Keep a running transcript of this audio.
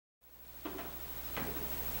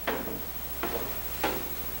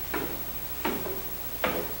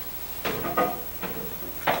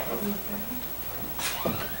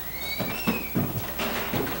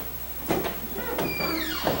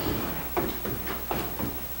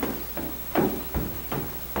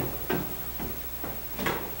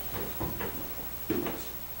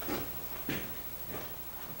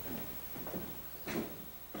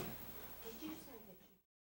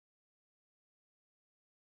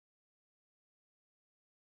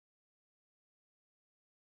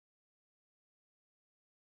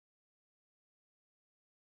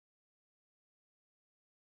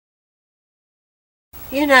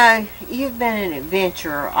You know, you've been an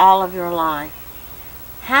adventurer all of your life.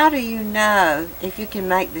 How do you know if you can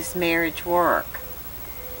make this marriage work?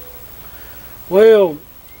 Well,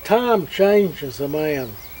 time changes a man.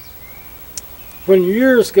 When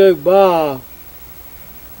years go by,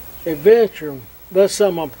 adventure, that's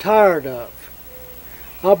something I'm tired of.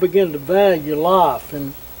 I begin to value life,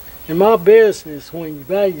 and in my business, when you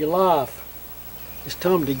value life, it's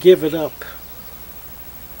time to give it up.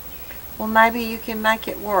 Well, maybe you can make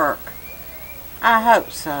it work. I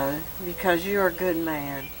hope so, because you're a good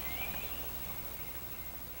man.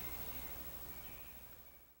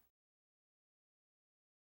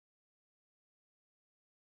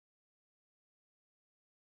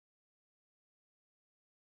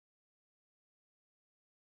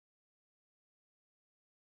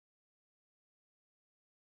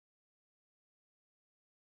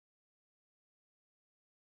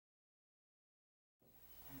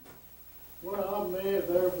 Well, I may have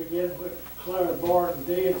ever began what Clara Barton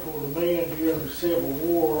did for the men during the Civil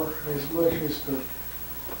War as much as the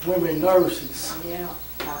women nurses. Yeah,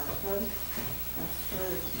 that's true. That's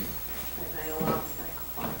true. They made a lot of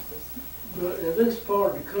sacrifices. But in this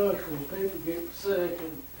part of the country, when people get sick,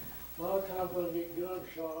 and a lot of times when they get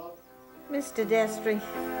gunshot. Mr. DESTRY,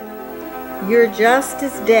 you're just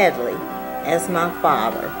as deadly as my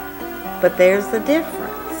father, but there's a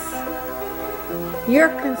difference. You're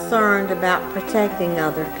concerned about protecting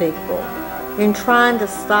other people and trying to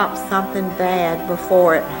stop something bad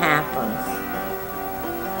before it happens.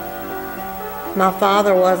 My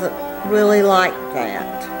father wasn't really like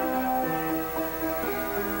that.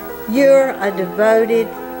 You're a devoted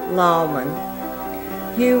lawman.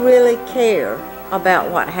 You really care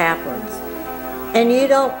about what happens. And you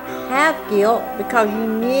don't have guilt because you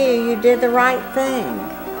knew you did the right thing.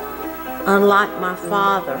 Unlike my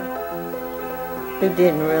father, who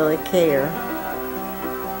didn't really care.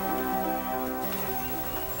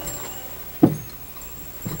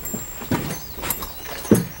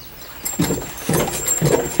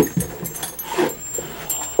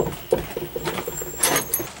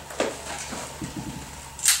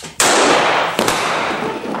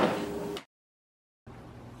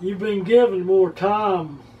 You've been given more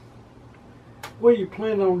time. What do you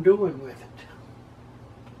plan on doing with it?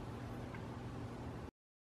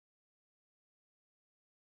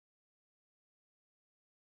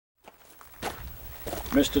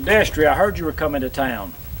 Mr. DESTRY, I heard you were coming to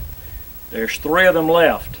town. There's 3 of them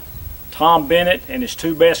left. Tom Bennett and his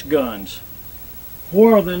 2 best guns.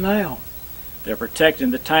 Where are they now? They're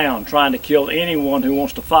protecting the town, trying to kill anyone who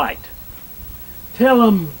wants to fight. Tell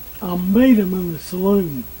them I'll meet them in the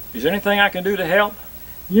saloon. Is there anything I can do to help?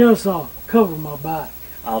 Yes, I'll cover my back.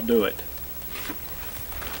 I'll do it.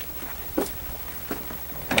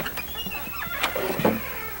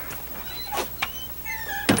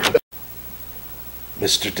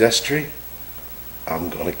 Mr. DESTRY, I'm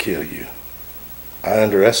gonna kill you. I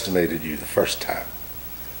underestimated you the first time,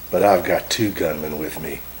 but I've got 2 gunmen with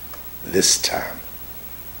me this time.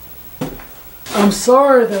 I'm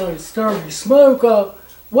sorry that I started to smoke.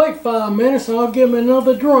 Wait 5 minutes and I'll give him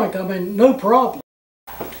another drink. I mean, no problem.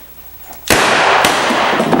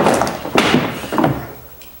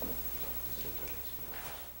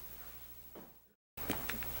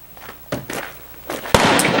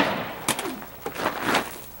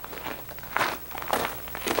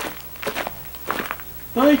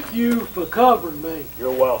 Thank you for covering me.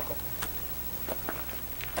 You're welcome.